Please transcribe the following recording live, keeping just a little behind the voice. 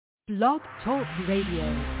Blog Talk Radio.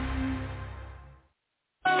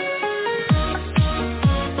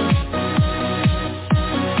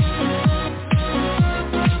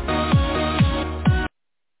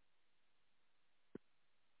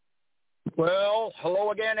 Well,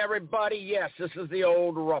 hello again, everybody. Yes, this is the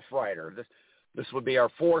old Rough Rider. This would be our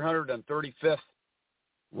 435th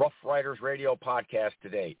Rough Riders radio podcast to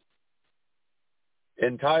date.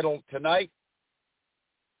 Entitled tonight,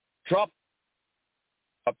 Trump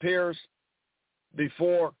appears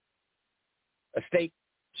before a state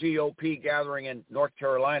GOP gathering in North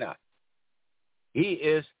Carolina. He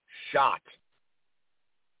is shot.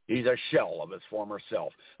 He's a shell of his former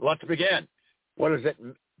self. Let's begin. What is it?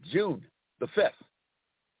 June the 5th,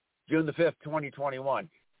 2021.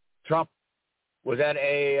 Trump was at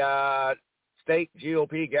a state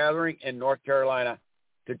GOP gathering in North Carolina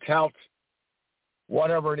to tout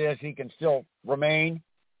whatever it is he can still remain,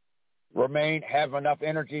 have enough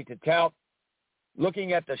energy to tout.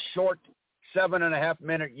 Looking at the short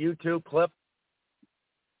 7.5-minute YouTube clip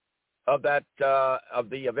of that of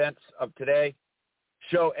the events of today,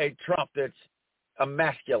 show a Trump that's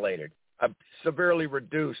emasculated, severely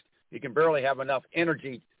reduced. He can barely have enough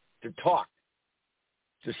energy to talk,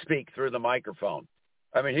 to speak through the microphone.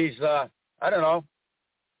 I mean, he's, I don't know,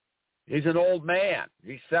 he's an old man.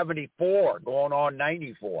 He's 74, going on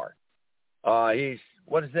 94. He's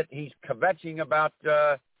kvetching about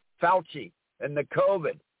Fauci and the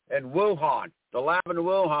COVID and Wuhan, the lab in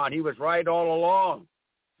Wuhan. He was right all along.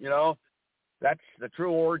 You know, that's the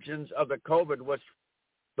true origins of the COVID, was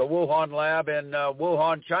the Wuhan lab in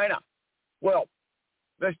Wuhan, China. Well,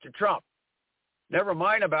 Mr. Trump, never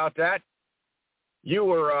mind about that. You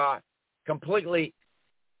were completely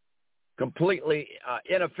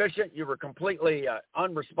inefficient. You were completely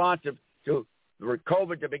unresponsive to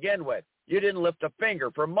COVID to begin with. You didn't lift a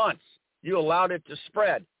finger for months. You allowed it to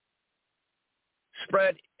spread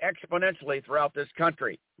exponentially throughout this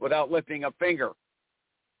country without lifting a finger.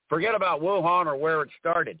 Forget about Wuhan or where it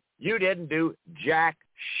started. You didn't do jack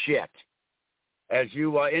shit. As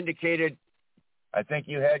you indicated, I think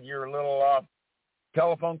you had your little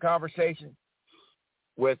telephone conversation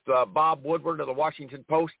with Bob Woodward of the Washington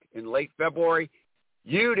Post in late February.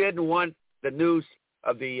 You didn't want the news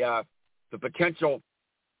of the potential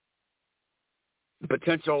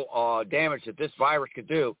damage that this virus could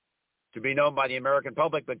do to be known by the American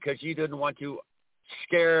public, because you didn't want to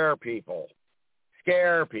scare people.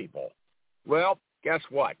 Well, guess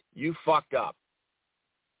what? You fucked up.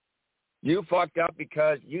 You fucked up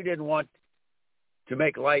because you didn't want to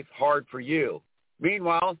make life hard for you.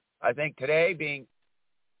 Meanwhile, I think today, being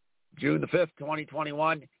June the 5th,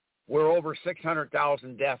 2021, we're over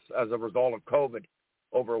 600,000 deaths as a result of COVID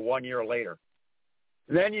over 1 year later.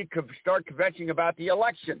 And then you could start kvetching about the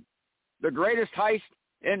election, the greatest heist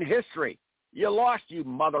in history. You lost, you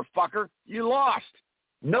motherfucker. You lost.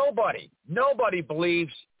 Nobody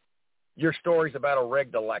believes your stories about a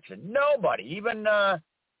rigged election. Nobody, even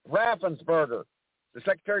Raffensperger, the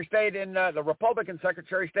Secretary of State the Republican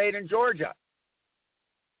Secretary of State in Georgia,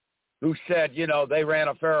 who said, they ran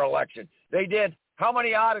a fair election. They did. How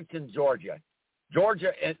many audits in Georgia?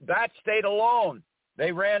 That state alone,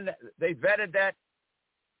 they vetted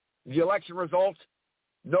the election results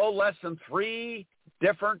no less than 3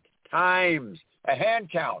 different times. A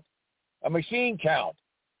hand count, a machine count,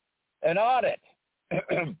 an audit.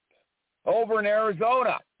 Over in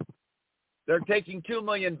Arizona, they're taking 2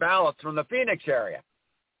 million ballots from the Phoenix area.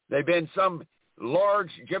 They've been some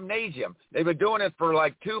large gymnasium. They've been doing it for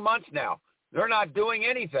like 2 months now. They're not doing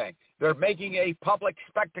anything. They're making a public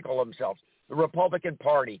spectacle of themselves, the Republican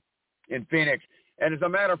Party in Phoenix. And as a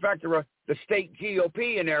matter of fact, the state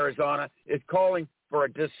GOP in Arizona is calling for a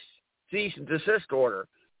cease and desist order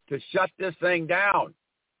to shut this thing down.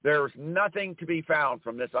 There's nothing to be found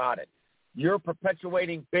from this audit. You're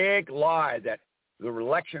perpetuating big lie that the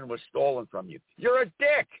election was stolen from you. You're a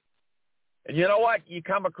dick. And you know what? You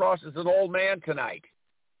come across as an old man tonight.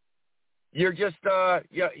 You're just,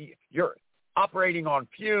 you're operating on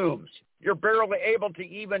fumes. You're barely able to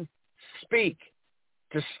even speak,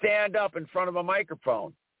 to stand up in front of a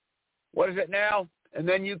microphone. What is it now? And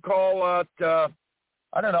then you call I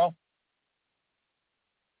don't know.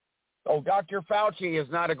 Oh, Dr. Fauci is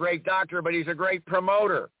not a great doctor, but he's a great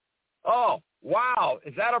promoter. Oh, wow.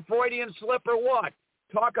 Is that a Freudian slip or what?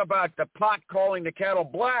 Talk about the pot calling the kettle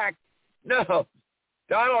black. No,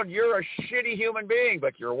 Donald, you're a shitty human being,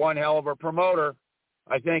 but you're one hell of a promoter.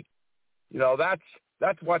 I think,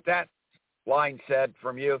 that's what that line said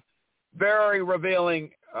from you. Very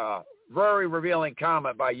revealing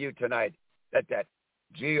comment by you tonight at that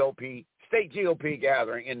state GOP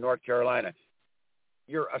gathering in North Carolina.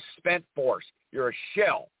 you're a spent force. You're a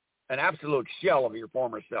shell, an absolute shell of your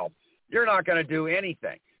former self. You're not going to do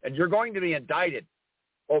anything. And you're going to be indicted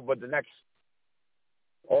over the next,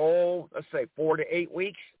 let's say 4 to 8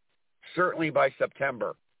 weeks, certainly by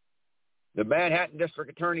September. The Manhattan District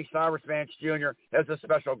Attorney, Cyrus Vance Jr., has a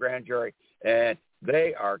special grand jury, and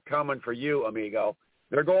they are coming for you, amigo.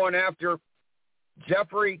 They're going after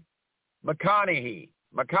Jeffrey McConaughey,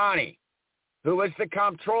 who is the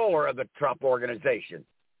comptroller of the Trump organization.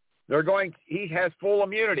 He has full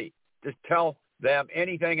immunity to tell them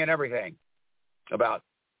anything and everything about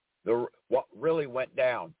what really went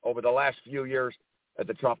down over the last few years at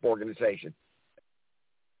the Trump organization.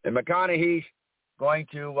 And McConaughey's going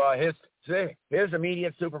to, his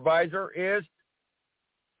immediate supervisor is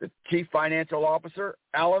the chief financial officer,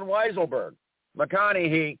 Alan Weisselberg.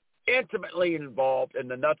 McConaughey, intimately involved in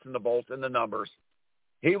the nuts and the bolts and the numbers.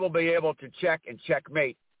 He will be able to check and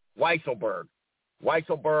checkmate Weisselberg.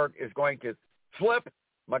 Weisselberg is going to flip.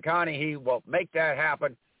 McConaughey will make that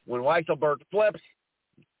happen. When Weisselberg flips,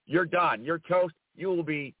 you're done. You're toast. You will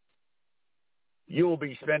be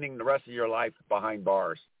spending the rest of your life behind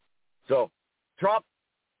bars. So, Trump,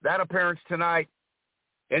 that appearance tonight,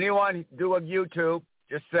 anyone do a YouTube,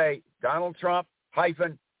 just say Donald Trump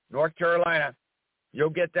 - North Carolina. You'll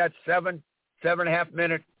get that 7.5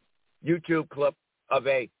 minute YouTube clip of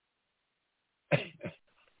a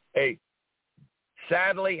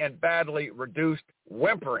sadly and badly reduced,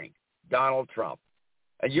 whimpering Donald Trump.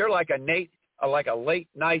 And you're like a late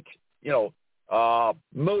night,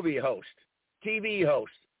 movie host, TV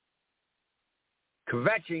host,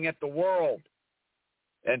 kvetching at the world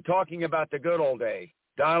and talking about the good old days.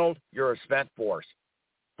 Donald, you're a spent force.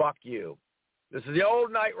 Fuck you. This is the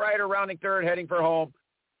old NiteRydr rounding third, heading for home,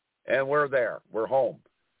 and we're there. We're home.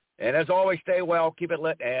 And as always, stay well, keep it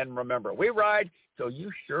lit, and remember, we ride so you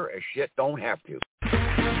sure as shit don't have to.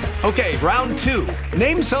 Okay, round 2.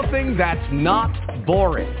 Name something that's not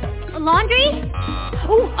boring. A laundry?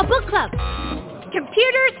 Ooh, a book club.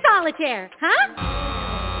 Computer solitaire, huh?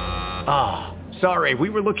 Ah, sorry, we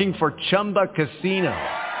were looking for Chumba Casino.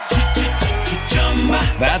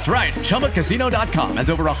 That's right, ChumbaCasino.com has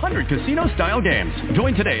over 100 casino-style games.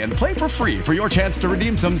 Join today and play for free for your chance to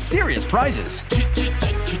redeem some serious prizes.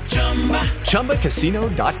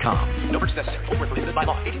 ChumbaCasino.com. No purchase necessary. Void where prohibited by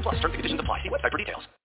law. 18+. Terms and conditions apply. See website for details.